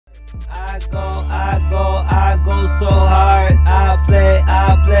I go so hard. I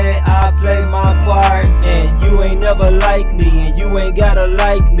play my part. And you ain't never like me, and you ain't gotta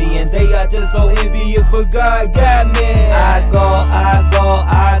like me. And they are just so envious, but God got me. I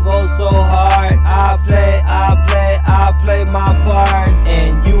go so hard. I play my part.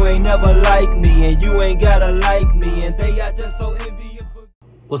 And you ain't never like me, and you ain't gotta like me. And they are just so envious.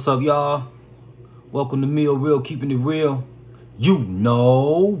 What's up, y'all? Welcome to Meal Real, keeping it real. You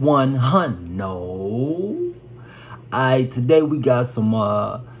know, 100. Alright, today we got some,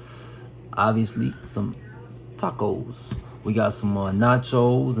 obviously, some tacos. We got some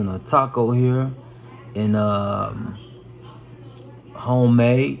nachos and a taco here in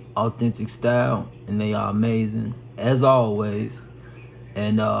homemade, authentic style, and they are amazing as always.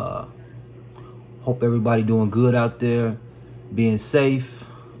 And hope everybody doing good out there, being safe,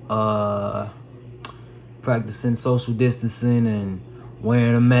 practicing social distancing and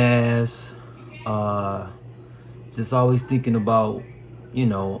wearing a mask, just always thinking about, you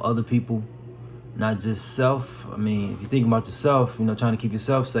know, other people, not just self. I mean, if you think about yourself, you know, trying to keep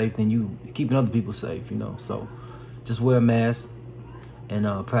yourself safe, then you're keeping other people safe, you know. So just wear a mask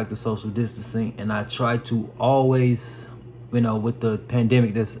and practice social distancing. And I try to always, you know, with the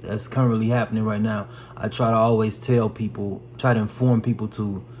pandemic that's currently happening right now, I try to always tell people, try to inform people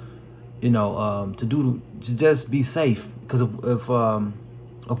to, you know, to just be safe. Because if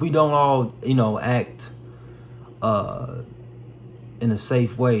we don't all, you know, act in a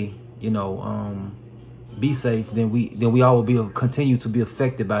safe way, you know, be safe, then we all will continue to be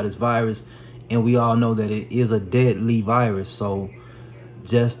affected by this virus. And we all know that it is a deadly virus. So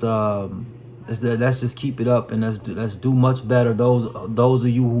just let's just keep it up, and let's do much better. Those of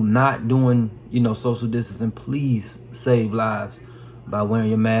you who not doing, you know, social distancing, please save lives by wearing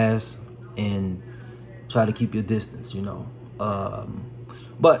your mask and try to keep your distance, you know.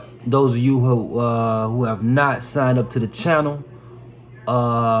 But those of you who have not signed up to the channel,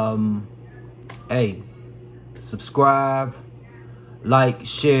 hey, subscribe, like,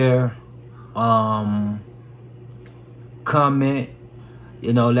 share, comment.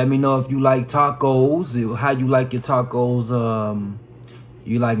 You know, let me know if you like tacos, how you like your tacos.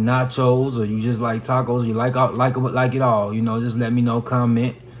 You like nachos, or you just like tacos, or you like it all. You know, just let me know,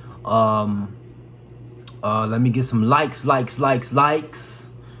 comment. Let me get some likes,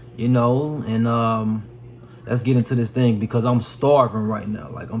 you know, and let's get into this thing, because I'm starving right now.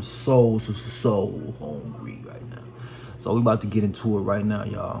 Like, I'm so hungry right now. So we about to get into it right now,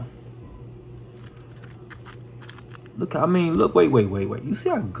 y'all. Look, I mean, look, wait. You see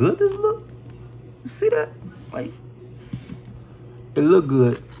how good this look? You see that? Like, it look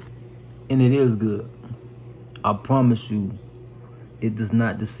good, and it is good. I promise you, it does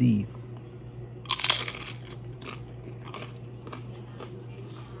not deceive.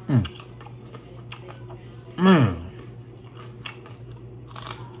 Man.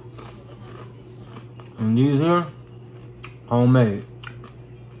 And these here, homemade.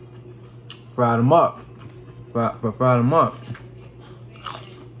 Fried them up. Fried them up.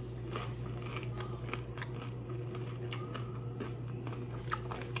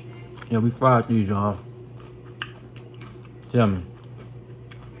 Yeah, we fried these, y'all. Tell me.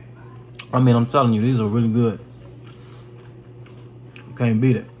 I mean, I'm telling you, these are really good. You can't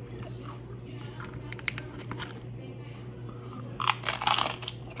beat it.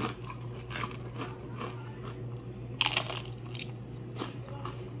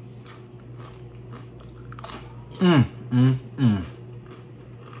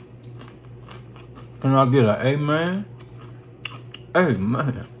 Can I get an amen?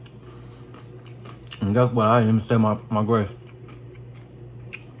 Amen. And guess what? I didn't even say my grace.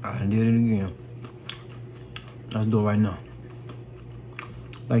 I did it again. Let's do it right now.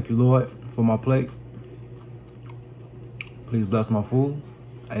 Thank you, Lord, for my plate. Please bless my food.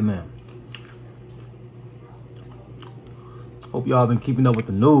 Amen. Hope y'all been keeping up with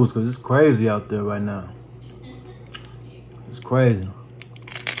the news, because it's crazy out there right now. It's crazy.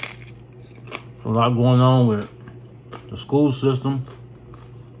 A lot going on with the school system,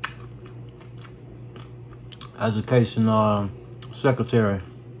 education secretary.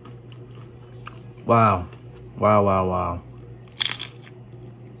 Wow.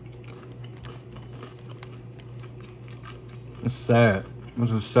 It's sad.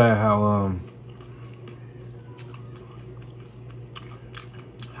 It's just sad how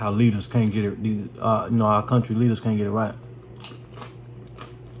leaders can't get it. You know, our country leaders can't get it right.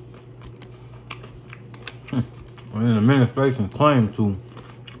 And the administration claims to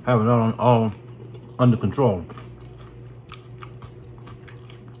have it all under control.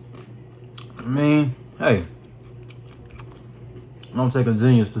 I mean, hey, it don't take a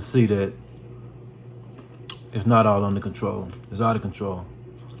genius to see that It's not all under control. It's out of control.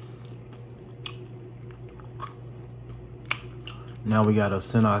 Now we gotta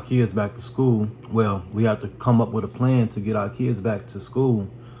send our kids back to school. Well, we have to come up with a plan to get our kids back to school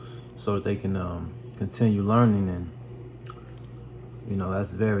so that they can continue learning, and you know,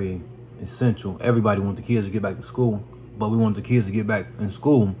 that's very essential. Everybody wants the kids to get back to school, but we want the kids to get back in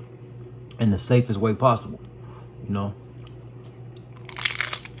school in the safest way possible, you know.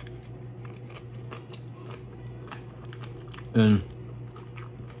 And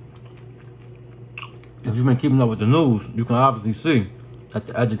if you've been keeping up with the news, you can obviously see that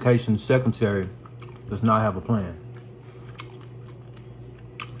the education secretary does not have a plan.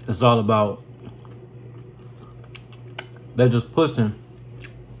 It's all about, they're just pushing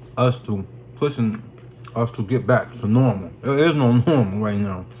us to get back to normal. There is no normal right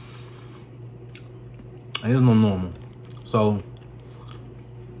now. There is no normal. So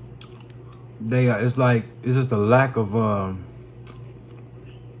it's just a lack of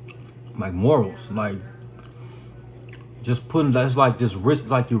like morals, like just putting, that's like just risk,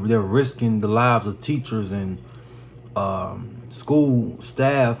 like they're risking the lives of teachers and school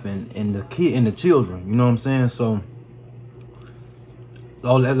staff and the children, you know what I'm saying? So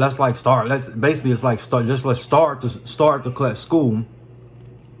let's like start, let's start the class school,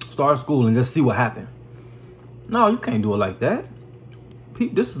 start school and just see what happens. No, you can't do it like that.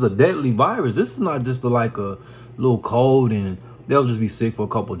 This is a deadly virus. This is not just like a little cold and they'll just be sick for a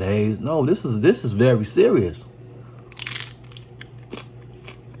couple days. No, this is very serious.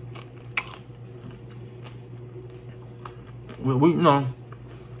 We know,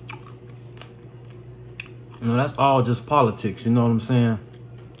 that's all just politics. You know what I'm saying?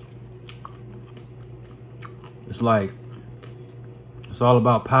 It's like, it's all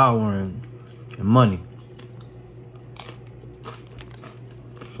about power and money.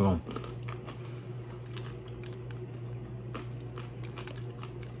 So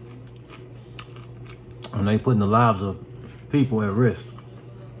and they putting the lives of people at risk.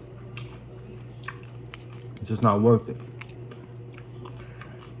 It's just not worth it.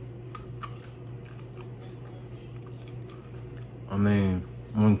 I mean,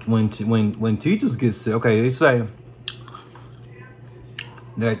 when teachers get sick, okay, they say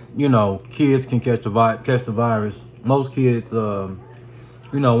that, you know, kids can catch the virus. Most kids, you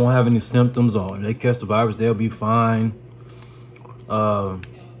know, won't have any symptoms, or if they catch the virus, they'll be fine. First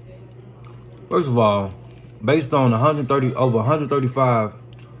of all, based on over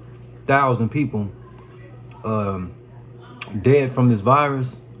 135,000 people dead from this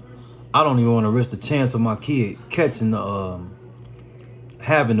virus, I don't even want to risk the chance of my kid catching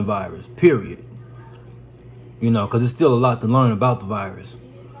having the virus, period. You know, because it's still a lot to learn about the virus.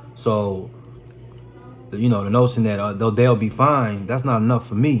 So, you know, the notion that they'll be fine, that's not enough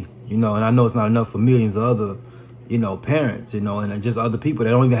for me, you know, and I know it's not enough for millions of other, you know, parents, you know, and just other people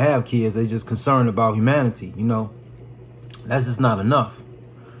that don't even have kids. They're just concerned about humanity, you know. That's just not enough.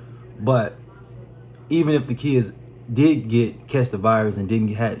 But even if the kids did catch the virus and didn't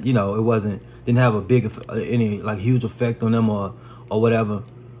have, you know, didn't have a big, any like huge effect on them or whatever,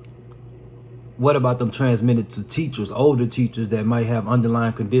 what about them transmitted to teachers, older teachers that might have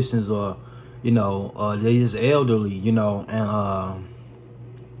underlying conditions, or, you know, they just elderly, you know, and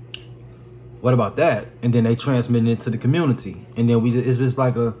what about that? And then they transmit it to the community, and then it's just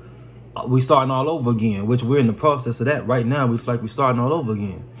like we starting all over again, which we're in the process of that right now. We feel like we're starting all over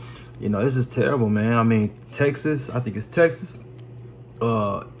again. You know, this is terrible, man. I mean, Texas, I think it's Texas,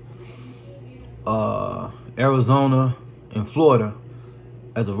 Arizona, and Florida,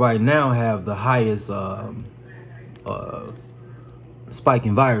 as of right now, have the highest spike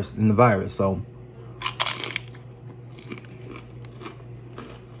in the virus. So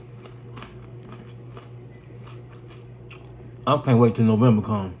I can't wait till November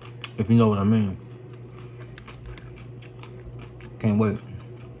come, if you know what I mean. Can't wait.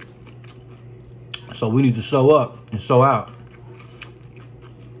 So we need to show up and show out.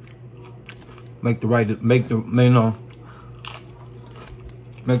 Make the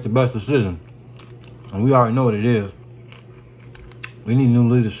best decision. And we already know what it is. We need new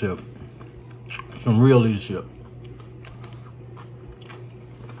leadership. Some real leadership.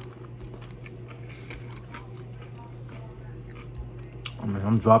 I mean,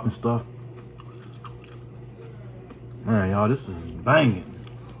 I'm dropping stuff. Man, y'all, this is banging.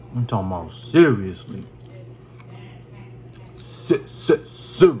 I'm talking about seriously.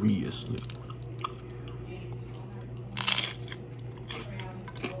 Seriously.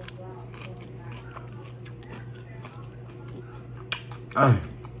 Dang.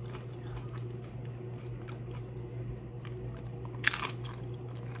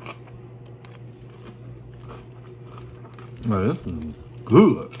 Oh, this is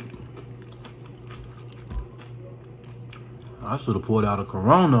good. I should have poured out a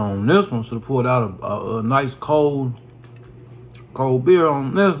Corona on this one. Should have poured out a nice cold beer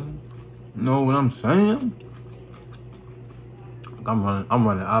on this one. You know what I'm saying? I'm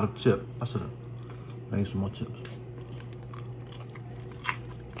running out of chips. I should have made some more chips.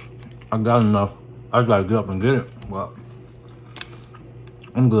 I got enough. I just gotta get up and get it. Well,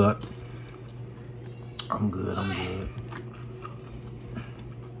 I'm good. I'm good.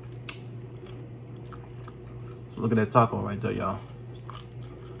 So look at that taco right there, y'all.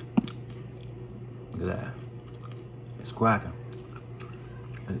 Look at that. It's cracking.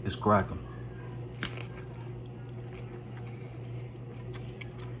 It's cracking.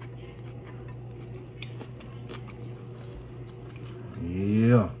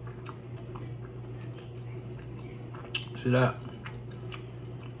 Yeah. See that?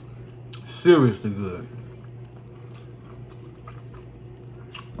 Seriously good.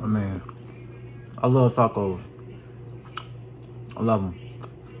 I mean, I love tacos. I love them.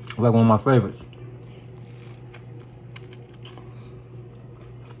 Like one of my favorites.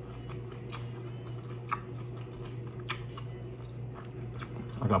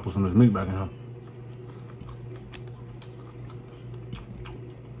 I gotta put some of this meat back in here.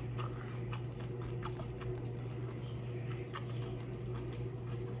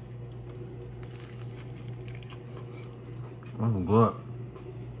 That's good.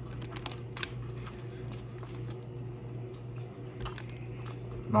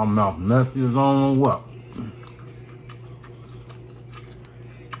 My mouth messy as I don't know what.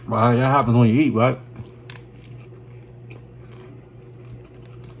 But that happens when you eat, right?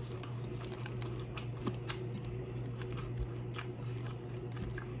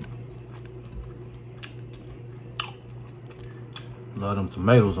 Love them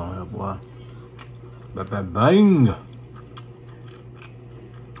tomatoes on here, boy. Bang.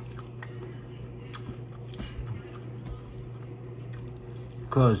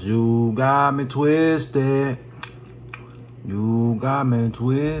 Cause you got me twisted. You got me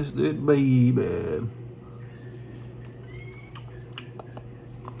twisted, baby.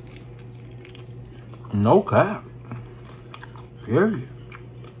 No cap. Period.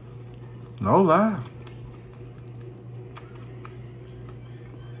 No lie.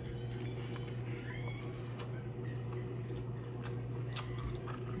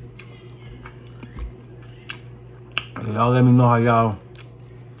 Y'all let me know how y'all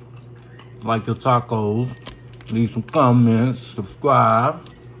like your tacos. Leave some comments, subscribe.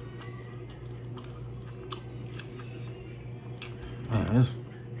 Man,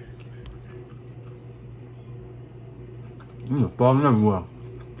 it's falling everywhere.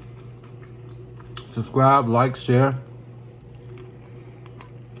 Subscribe, like, share.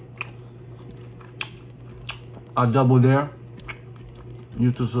 I double there.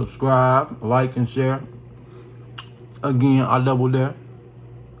 You to subscribe, like, and share. Again, I double there.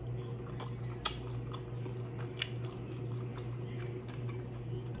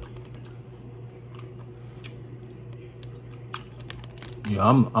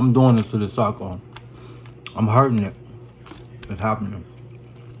 Yeah, I'm doing this to the taco. I'm hurting it. It's happening.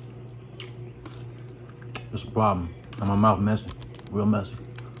 It's a problem. And my mouth messy. Real messy.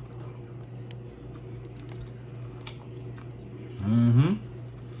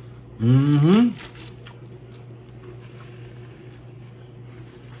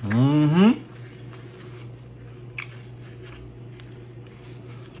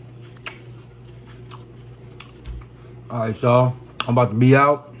 All right, y'all. I'm about to be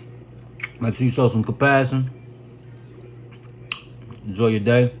out. Make sure you show some compassion. Enjoy your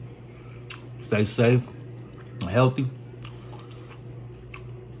day. Stay safe and healthy.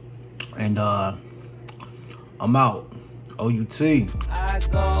 And I'm out. OUT. I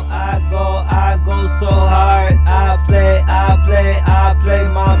go so hard. I play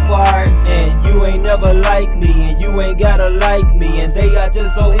my part. And you ain't never like me, and you ain't gotta like me. And they are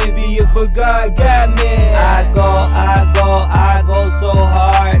just so envious, but God got me. I go so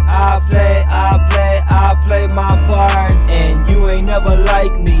hard. I play